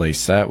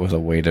replace that with a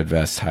weighted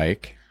vest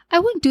hike? I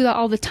wouldn't do that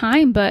all the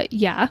time, but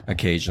yeah.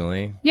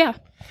 Occasionally? Yeah.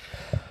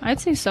 I'd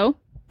say so.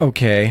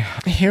 Okay.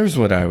 Here's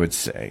what I would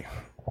say.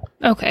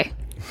 Okay.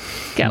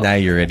 Go. Now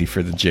you're ready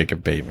for the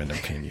Jacob Bateman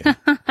opinion.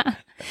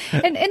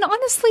 And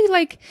honestly,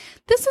 like,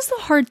 this is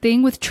the hard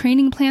thing with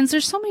training plans.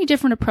 There's so many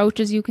different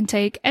approaches you can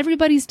take.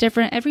 Everybody's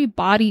different. Every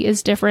body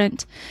is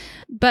different.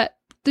 But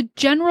the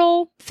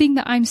general thing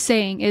that I'm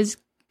saying is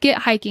get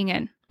hiking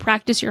in.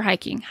 Practice your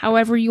hiking,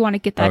 however you want to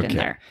get that in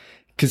there.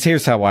 Because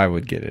here's how I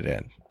would get it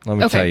in. Let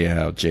me tell you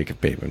how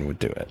Jacob Bateman would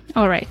do it.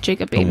 All right,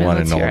 Jacob Bateman. The one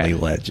and only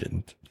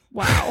legend.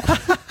 Wow.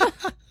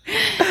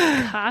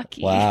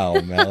 Cocky. Wow,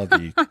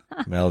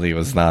 Melody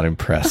was not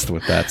impressed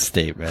with that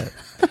statement.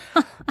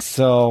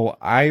 So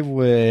I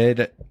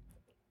would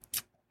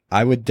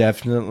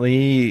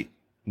definitely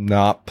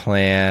not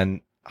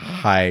plan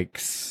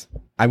hikes.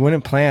 I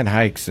wouldn't plan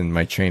hikes in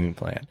my training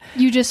plan.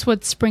 You just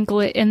would sprinkle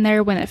it in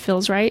there when it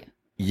feels right?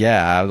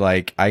 Yeah,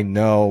 like I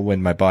know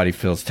when my body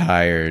feels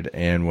tired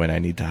and when I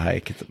need to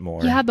hike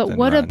more. Yeah, but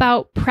what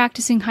about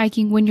practicing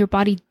hiking when your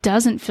body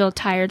doesn't feel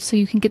tired so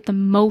you can get the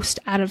most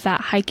out of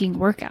that hiking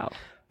workout?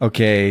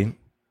 Okay,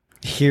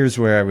 here's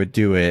where I would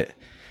do it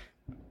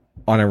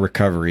on a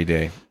recovery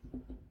day.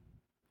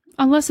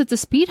 Unless it's a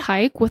speed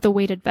hike with a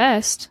weighted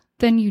vest,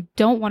 then you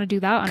don't want to do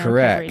that on a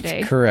recovery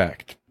day.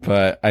 Correct.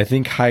 But I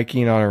think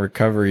hiking on a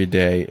recovery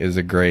day is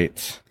a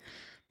great...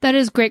 That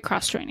is great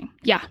cross training.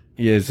 Yeah.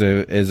 Is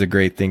a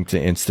great thing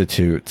to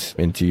institute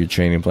into your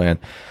training plan.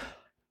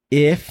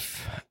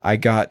 If I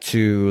got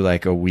to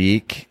like a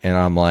week and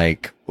I'm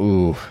like,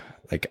 ooh,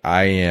 like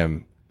I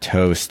am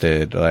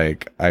toasted.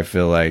 Like I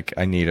feel like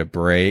I need a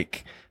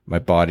break. My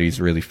body's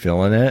really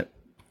feeling it.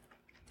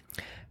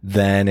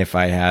 Then if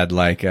I had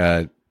like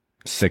a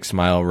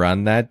 6-mile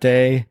run that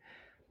day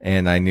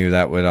and I knew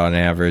that would on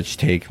average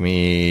take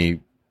me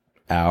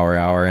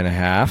hour and a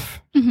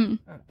half. Mm-hmm.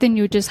 Then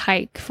you would just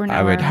hike for an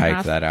hour and a half. I would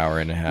hike that hour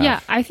and a half. Yeah,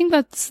 I think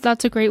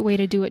that's a great way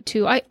to do it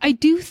too. I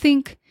do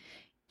think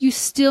you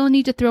still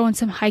need to throw in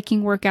some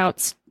hiking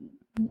workouts.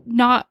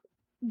 Not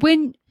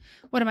when,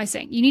 what am I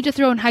saying? You need to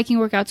throw in hiking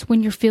workouts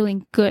when you're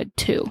feeling good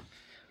too.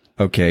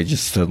 Okay,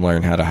 just to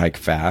learn how to hike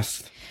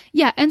fast.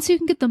 Yeah, and so you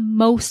can get the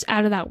most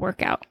out of that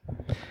workout.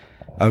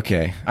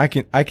 Okay, I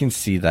can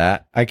see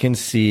that. I can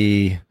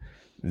see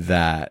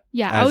that.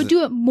 Yeah, I would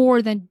do it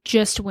more than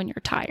just when you're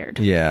tired.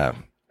 Yeah.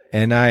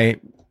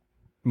 And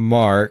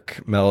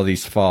Mark,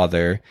 Melody's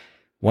father,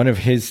 one of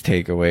his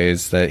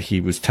takeaways that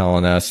he was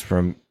telling us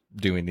from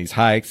doing these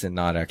hikes and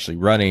not actually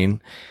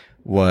running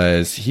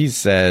was, he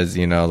says,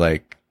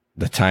 like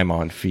the time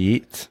on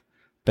feet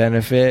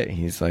benefit.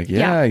 He's like,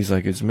 he's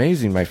like, it's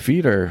amazing. My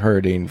feet are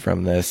hurting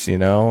from this,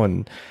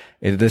 and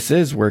this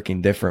is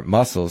working different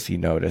muscles, he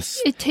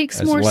noticed. It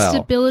takes more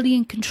stability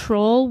and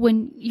control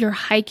when you're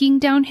hiking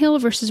downhill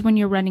versus when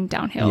you're running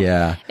downhill.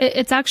 Yeah.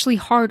 It's actually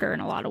harder in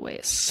a lot of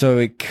ways. So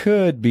it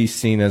could be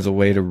seen as a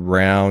way to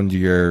round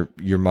your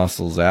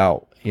muscles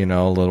out, a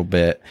little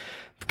bit,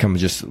 become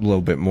just a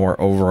little bit more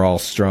overall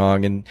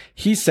strong. And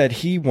he said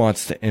he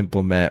wants to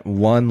implement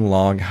one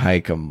long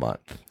hike a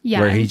month.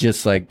 Yeah, where he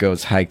just like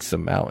goes hikes the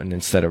mountain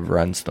instead of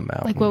runs the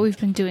mountain. Like what we've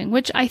been doing,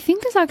 which I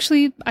think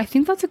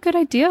that's a good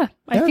idea.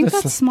 I think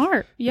that's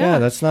smart. Yeah,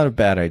 that's not a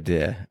bad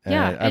idea.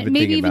 Yeah, and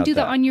maybe even do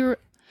that on your,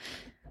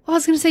 I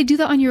was going to say do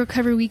that on your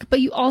recovery week, but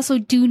you also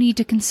do need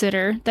to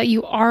consider that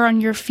you are on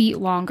your feet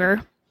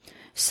longer.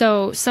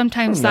 So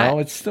sometimes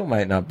it still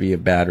might not be a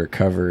bad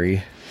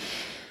recovery.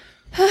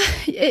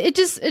 It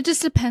just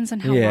depends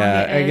on how long it is.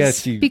 I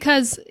guess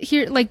because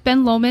here, like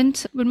Ben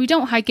Lomond, when we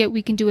don't hike it,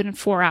 we can do it in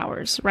 4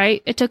 hours,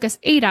 right? It took us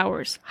 8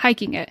 hours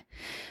hiking it.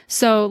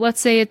 So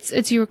let's say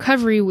it's your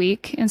recovery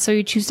week, and so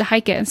you choose to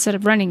hike it instead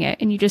of running it,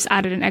 and you just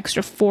added an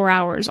extra 4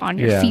 hours on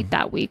your feet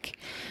that week.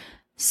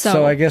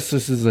 So I guess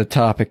this is a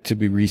topic to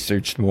be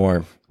researched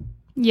more.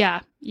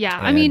 Yeah.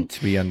 I mean,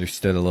 to be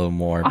understood a little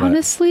more.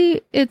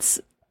 Honestly,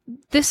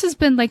 this has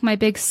been like my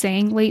big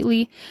saying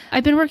lately.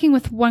 I've been working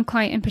with one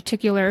client in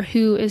particular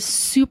who is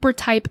super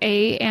type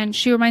A, and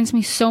she reminds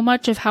me so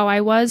much of how I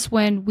was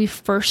when we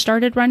first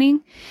started running.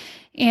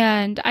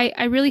 And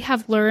I really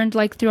have learned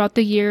like throughout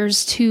the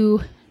years to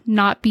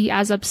not be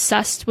as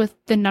obsessed with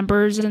the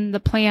numbers and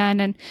the plan.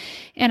 And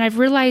I've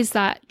realized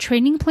that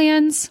training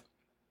plans,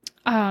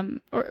 or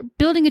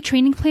building a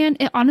training plan,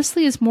 it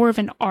honestly is more of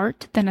an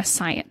art than a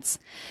science.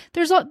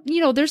 There's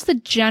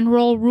the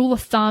general rule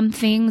of thumb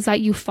things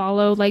that you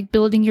follow, like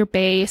building your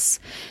base.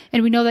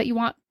 And we know that you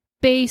want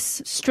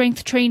base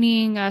strength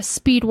training,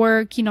 speed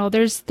work,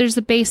 there's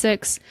the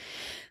basics.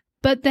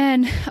 But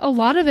then a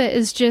lot of it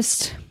is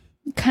just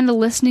kind of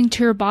listening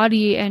to your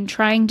body and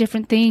trying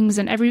different things,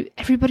 and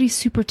everybody's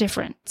super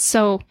different.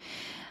 So,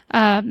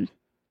 the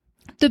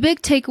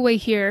big takeaway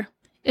here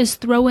is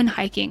throw in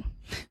hiking.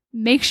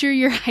 Make sure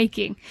you're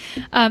hiking,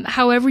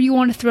 however you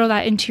want to throw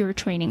that into your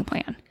training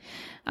plan.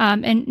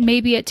 And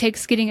maybe it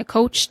takes getting a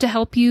coach to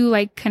help you,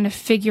 like, kind of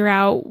figure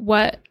out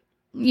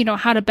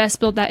how to best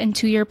build that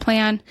into your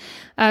plan.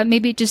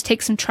 Maybe it just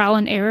takes some trial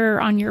and error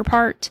on your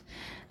part,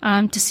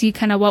 to see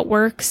kind of what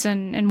works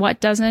and what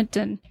doesn't.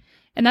 And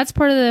that's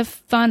part of the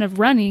fun of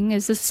running.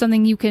 Is this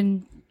something you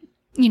can,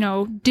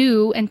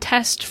 do and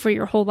test for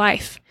your whole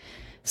life?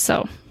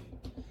 So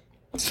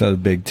the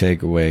big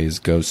takeaway is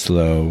go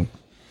slow.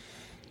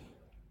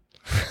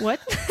 What?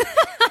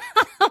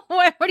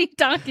 What are you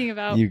talking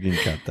about? You can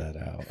cut that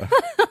out.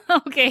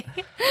 Okay.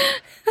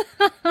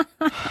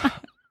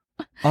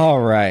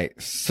 All right.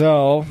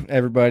 So,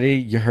 everybody,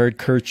 you heard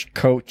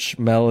Coach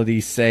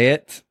Melody say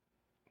it.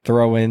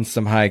 Throw in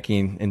some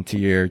hiking into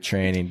your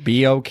training.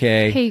 Be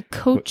okay. Hey,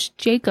 Coach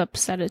Jacob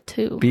said it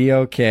too. Be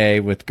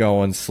okay with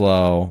going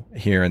slow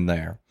here and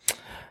there.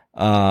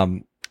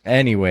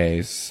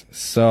 Anyways,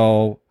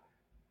 so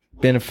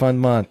been a fun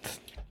month.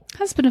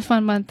 Has been a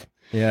fun month.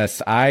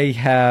 Yes, I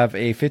have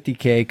a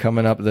 50K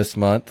coming up this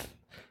month.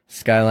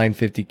 Skyline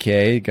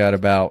 50K. Got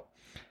about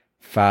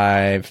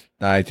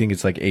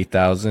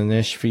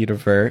 8,000-ish feet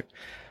of vert.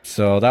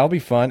 So that'll be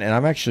fun. And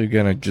I'm actually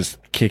going to just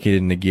kick it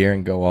into gear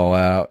and go all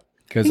out.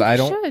 Because I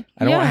don't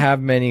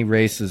have many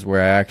races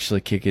where I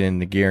actually kick it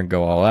into gear and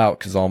go all out.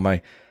 Because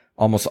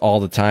almost all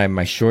the time,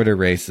 my shorter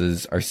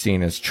races are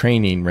seen as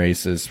training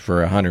races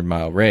for a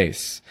 100-mile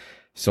race.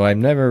 So I've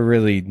never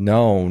really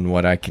known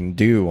what I can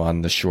do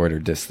on the shorter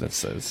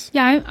distances.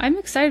 Yeah, I'm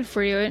excited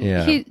for you.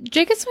 And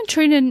Jacob's been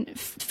training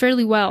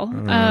fairly well.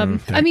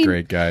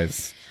 Great,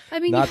 guys. I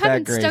mean, you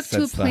haven't stuck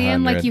to a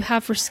plan like you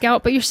have for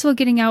Scout, but you're still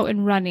getting out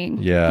and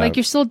running. Yeah. Like,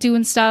 you're still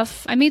doing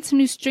stuff. I made some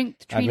new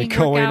strength training workouts. I've been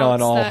going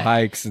on all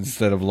hikes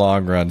instead of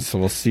long runs, so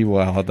we'll see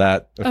how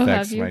that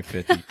affects my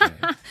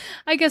 50K.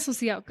 I guess we'll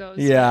see how it goes.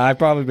 Yeah, I've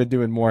probably been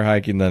doing more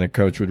hiking than a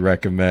coach would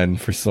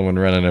recommend for someone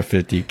running a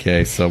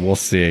 50K, so we'll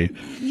see.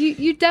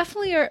 You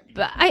definitely are.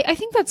 But I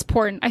think that's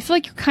important. I feel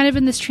like you're kind of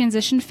in this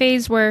transition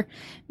phase where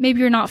maybe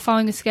you're not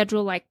following a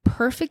schedule like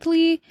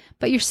perfectly,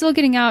 but you're still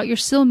getting out, you're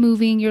still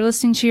moving, you're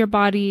listening to your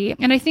body.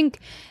 And I think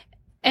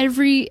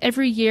every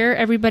year,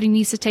 everybody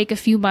needs to take a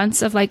few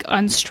months of like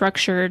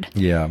unstructured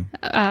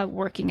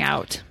working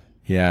out.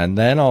 Yeah, and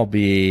then I'll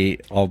be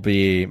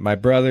my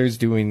brother's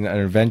doing an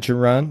adventure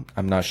run.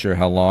 I'm not sure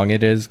how long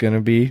it is going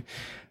to be,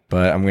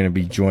 but I'm going to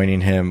be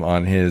joining him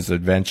on his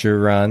adventure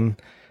run.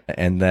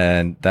 And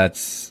then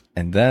that's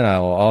And then I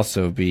will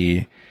also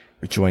be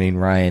joining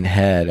Ryan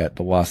Head at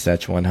the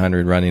Wasatch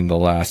 100, running the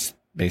last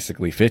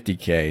basically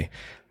 50K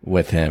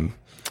with him.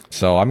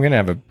 So I'm going to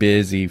have a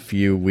busy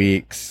few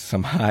weeks,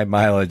 some high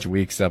mileage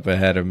weeks up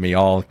ahead of me,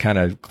 all kind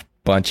of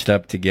bunched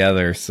up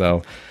together.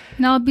 So,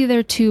 and I'll be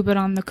there too, but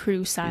on the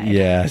crew side.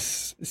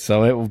 Yes.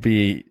 So it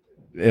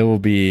will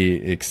be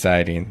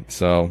exciting.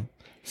 So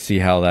see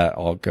how that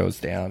all goes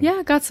down.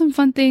 Yeah, got some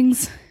fun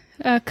things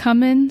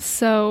coming.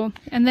 So,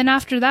 and then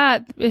after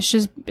that,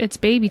 it's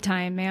baby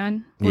time,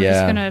 man. We're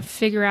just going to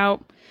figure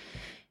out,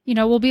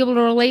 we'll be able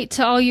to relate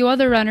to all you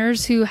other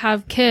runners who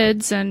have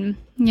kids and,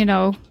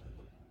 we'll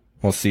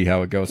see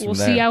how it goes from there. We'll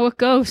see how it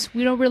goes.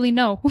 We don't really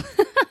know.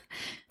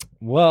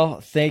 Well,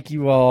 thank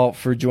you all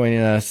for joining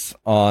us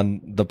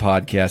on the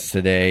podcast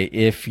today.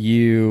 If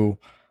you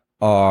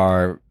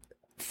are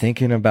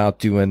thinking about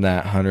doing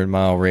that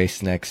 100-mile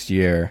race next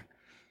year,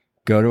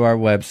 go to our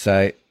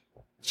website,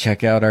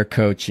 check out our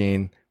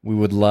coaching. We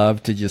would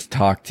love to just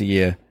talk to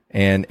you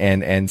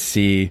and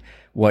see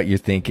what you're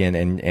thinking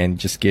and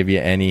just give you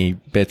any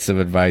bits of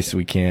advice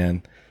we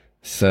can.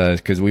 So,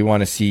 because we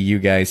want to see you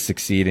guys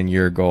succeed in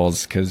your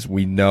goals, because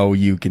we know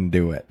you can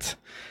do it.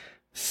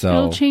 So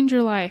it'll change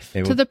your life.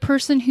 To the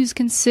person who's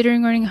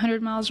considering running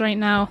 100 miles right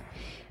now,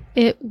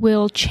 it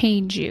will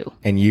change you.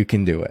 And you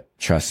can do it.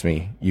 Trust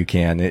me, you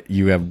can.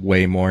 You have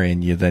way more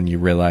in you than you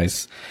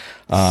realize.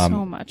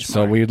 So much more.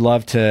 So we'd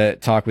love to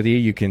talk with you.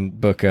 You can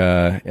book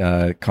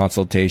a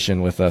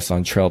consultation with us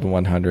on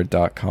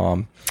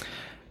trail100.com.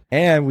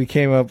 And we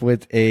came up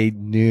with a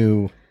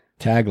new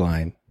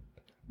tagline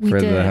for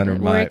the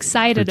 100 mile. We're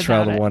excited about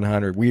Trail it. to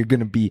 100. We're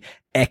going to be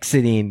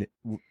exiting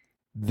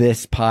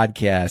this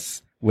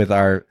podcast with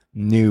our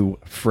new,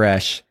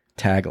 fresh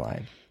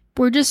tagline.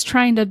 We're just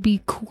trying to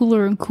be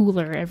cooler and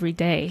cooler every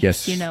day.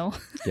 Yes.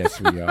 Yes,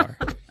 we are.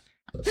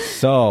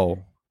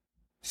 So,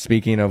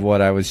 speaking of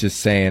what I was just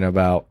saying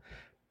about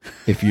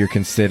if you're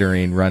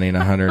considering running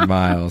 100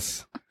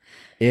 miles,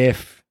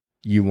 if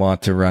you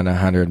want to run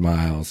 100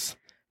 miles,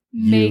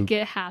 make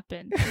it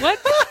happen. What?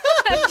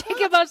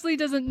 Jacob actually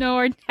doesn't know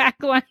our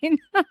tagline.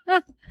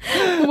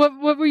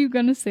 What were you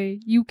gonna say?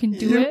 You can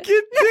do it.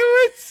 You can do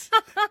it.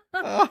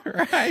 All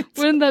right.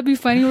 Wouldn't that be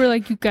funny? We're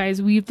like, you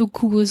guys, we have the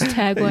coolest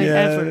tagline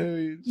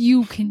ever.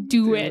 You can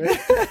do it.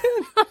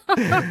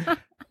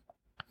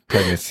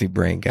 Pregnancy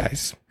brain,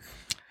 guys.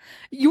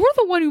 You were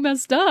the one who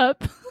messed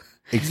up.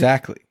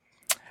 Exactly.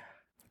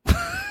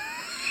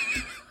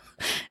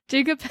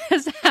 Jacob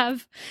has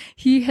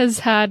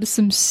had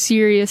some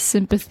serious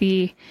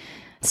sympathy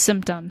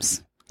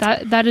symptoms.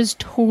 That is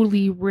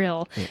totally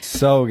real.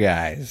 So,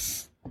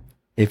 guys,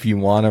 if you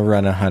want to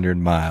run 100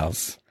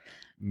 miles,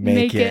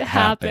 make it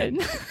happen.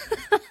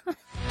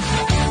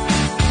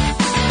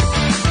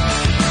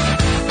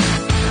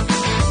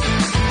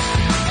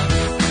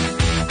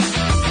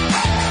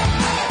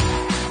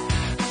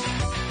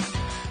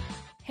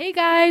 Hey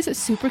guys,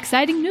 super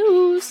exciting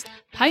news!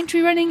 Pine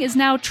Tree Running is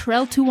now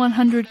Trail to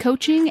 100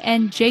 coaching,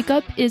 and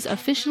Jacob is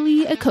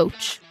officially a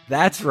coach.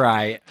 That's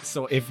right.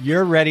 So if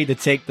you're ready to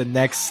take the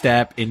next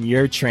step in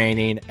your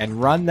training and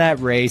run that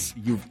race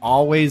you've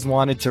always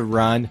wanted to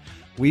run,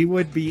 we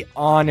would be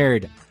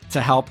honored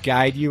to help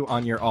guide you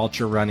on your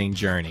ultra running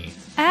journey.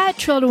 At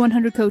Trail to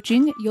 100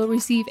 Coaching, you'll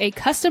receive a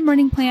custom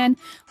running plan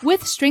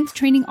with strength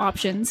training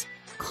options,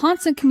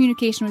 constant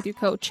communication with your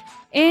coach,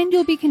 and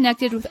you'll be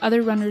connected with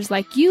other runners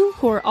like you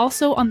who are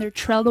also on their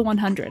Trail to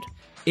 100.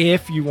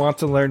 If you want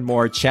to learn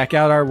more, check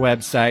out our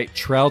website,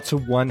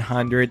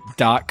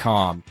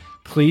 trail100.com.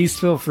 Please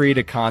feel free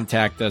to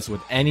contact us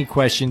with any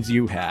questions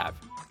you have.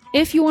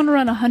 If you want to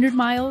run 100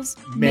 miles,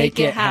 make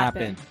it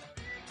happen.